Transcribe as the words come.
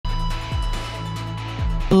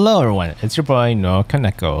Hello everyone, it's your boy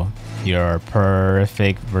NoukonNeko, your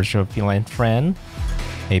perfect virtual feline friend,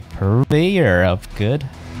 a purveyor of good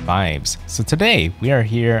vibes. So today we are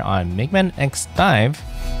here on Megaman X Dive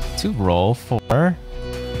to roll for Gore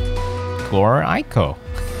ICO.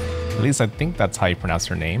 At least I think that's how you pronounce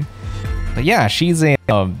her name. But yeah, she's a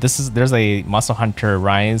there's a Monster Hunter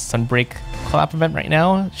Rise Sunbreak collab event right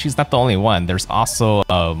now. She's not the only one. There's also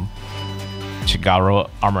Chigaro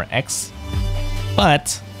Armor X.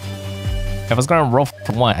 But if I was gonna roll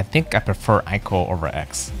for one, I think I prefer ICO over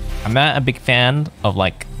X. I'm not a big fan of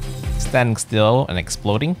like standing still and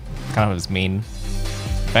exploding, kind of his main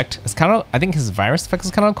effect. It's kind of, I think his virus effect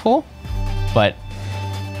is kind of cool, but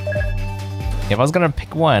if I was gonna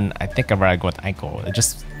pick one, I think I'd rather go with ICO.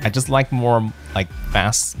 I just like more like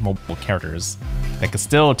fast mobile characters that could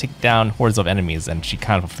still take down hordes of enemies, and she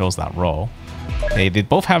kind of fulfills that role. They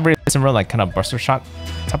both have very similar like kind of buster shot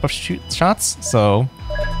type of shots, so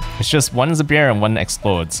it's just one is a barrier and one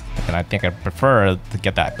explodes, and I think I prefer to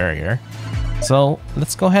get that barrier. So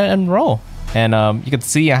let's go ahead and roll. And you can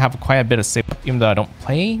see I have quite a bit of save, even though I don't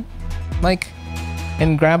play like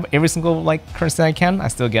and grab every single like currency I can. I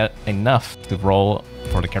still get enough to roll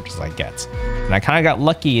for the characters I get, and I kind of got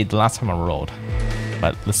lucky the last time I rolled.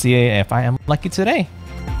 But let's see if I am lucky today.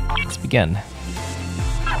 Let's begin.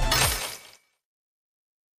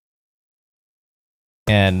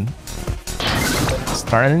 And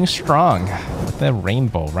starting strong with the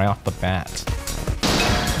rainbow right off the bat.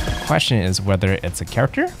 The question is whether it's a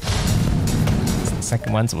character. It's the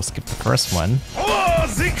second one, so we'll skip the first one.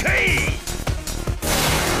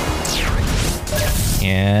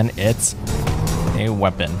 And it's a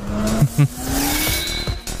weapon.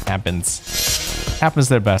 Happens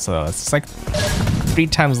their best though. It's like 3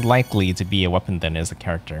 times likely to be a weapon than is a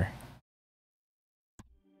character.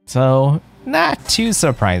 So not too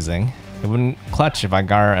surprising. It wouldn't clutch if I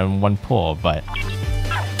got her in one pull, but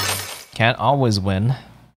can't always win.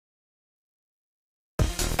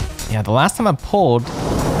 Yeah, the last time I pulled,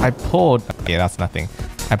 okay, that's nothing.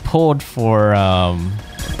 I pulled for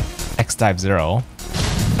X Dive 0.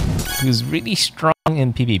 He was really strong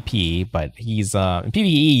in PvP, but he's in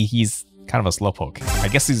PvE he's kind of a slowpoke. I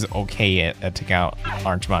guess he's okay at taking out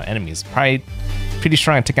large amount of enemies. Probably pretty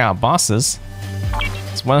strong at taking out bosses.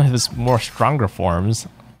 It's one of his more stronger forms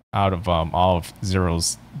out of all of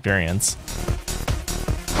Zero's variants.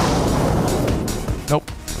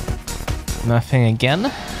 Nope. Nothing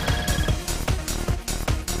again.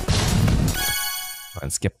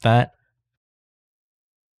 Let's skip that.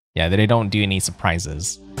 Yeah, they don't do any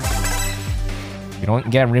surprises. You don't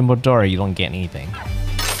get Rainbow Door, you don't get anything.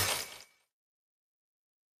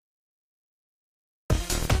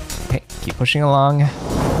 Okay, keep pushing along.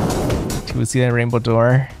 To see that Rainbow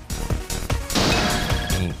Door.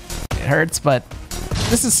 It hurts, but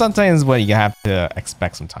this is sometimes what you have to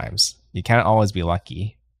expect sometimes. You can't always be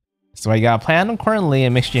lucky. So you gotta plan accordingly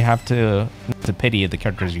and make sure you have to pity the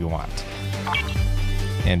characters you want.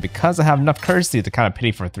 And because I have enough courtesy to kind of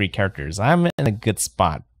pity for 3 characters, I'm in a good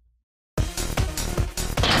spot.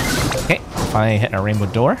 Okay, finally hitting a Rainbow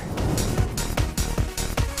Door.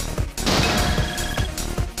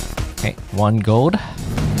 Okay, 1 gold.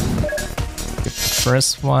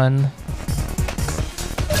 First one.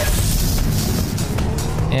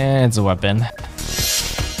 And it's a weapon.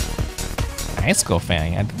 Ice Go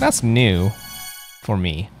Fang. I think that's new for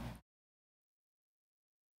me.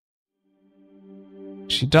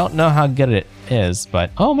 She don't know how good it is,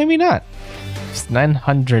 but oh, maybe not. It's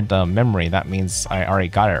 900 memory. That means I already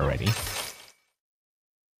got it already.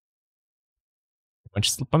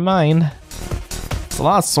 Which slipped my mind. There's a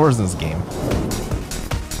lot of swords in this game.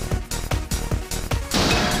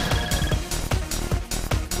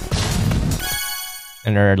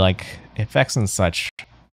 And their like effects and such,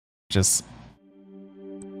 just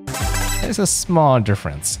it's a small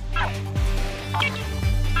difference.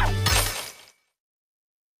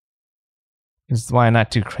 This is why I'm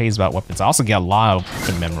not too crazy about weapons. I also get a lot of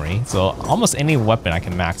weapon memory, so almost any weapon I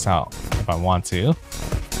can max out if I want to.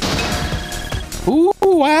 Ooh,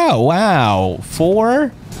 wow.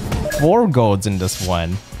 4 golds in this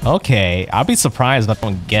one. Okay, I'll be surprised if I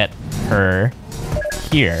don't get her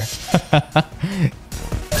here.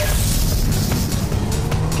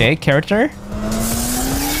 Okay, character.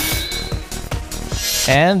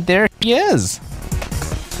 And there he is.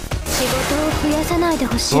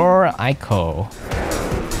 Gore ICO.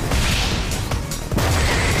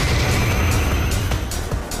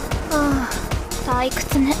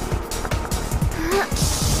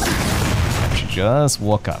 She just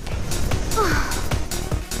woke up.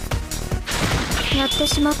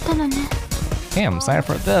 Okay, I'm excited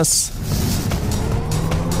for this.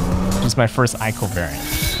 This is my first ICO variant.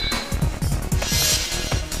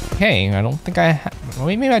 Okay, I don't think I well,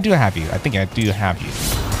 maybe I do have you. I think I do have you.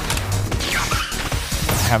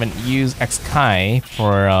 I haven't used X-Kai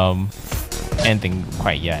for anything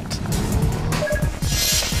quite yet.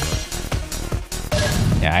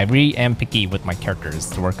 Yeah, I really am picky with my characters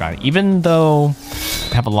to work on. Even though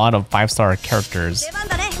I have a lot of 5-star characters,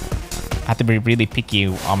 I have to be really picky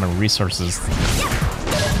on my resources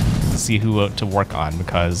to see who to work on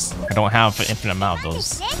because I don't have an infinite amount of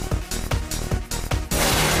those.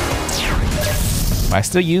 But I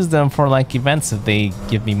still use them for like events if they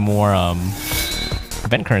give me more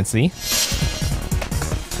event currency.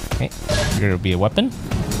 Okay, here will be a weapon.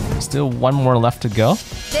 Still one more left to go.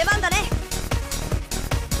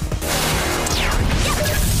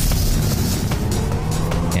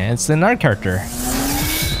 And it's another character.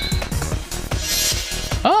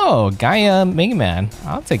 Oh, Gaia Megaman.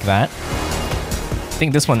 I'll take that. I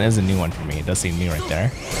think this one is a new one for me. It does seem new right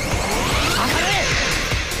there.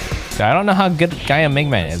 So I don't know how good Gaia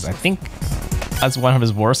Megaman is. I think that's one of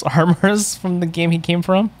his worst armors from the game he came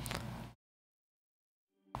from.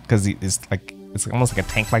 Because it's almost like a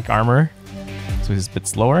tank-like armor. So he's a bit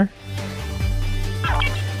slower.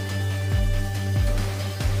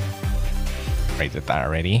 I did that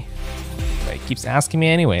already. But he keeps asking me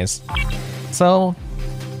anyways. So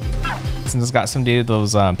since it's got some to do with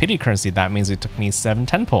those pity currency, that means it took me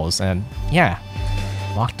 710 pulls, and yeah,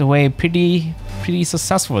 walked away pretty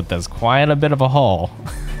successful with this. Quite a bit of a haul.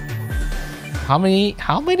 How many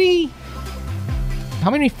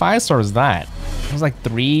 5-star is that? It was like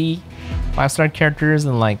 3 5-star characters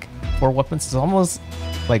and like 4 weapons. It's almost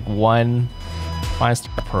like 1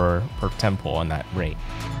 5-star per 10 pull on that rate.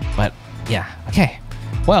 But yeah, okay.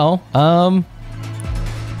 Well,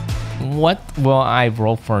 what will I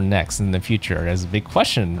roll for next in the future is a big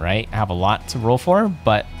question, right? I have a lot to roll for,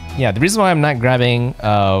 but yeah, the reason why I'm not grabbing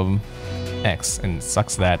X, and it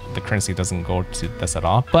sucks that the currency doesn't go to this at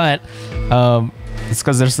all, but it's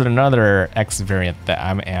because there's another X variant that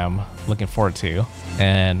I am looking forward to,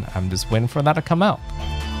 and I'm just waiting for that to come out.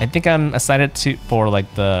 I think I'm excited for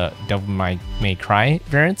like the Devil May Cry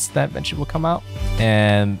variants that eventually will come out,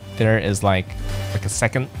 and there is like a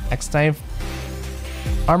second X dive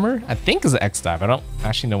armor. I think is an X dive. I don't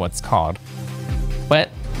actually know what it's called, but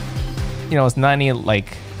you know, it's not any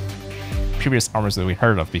like previous armors that we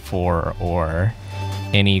heard of before or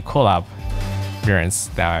any collab variants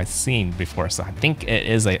that I've seen before. So I think it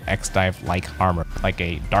is a X dive like armor, like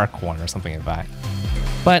a dark one or something like that.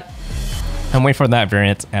 But I'm waiting for that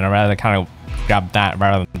variant, and I'd rather kind of grab that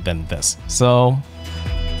rather than this. So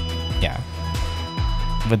yeah,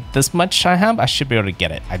 with this much I should be able to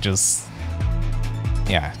get it. I just,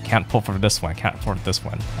 yeah, can't pull for this one. I can't afford this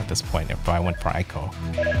one at this point if I went for ICO.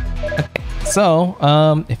 Okay, so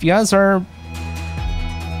if you guys are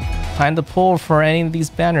planning to pull for any of these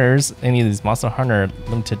banners, any of these Monster Hunter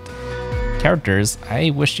limited characters, I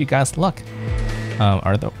wish you guys luck.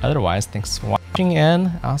 Otherwise, thanks for watching,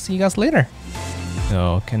 and I'll see you guys later.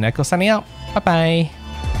 So, NoukonNeko signing out. Bye bye.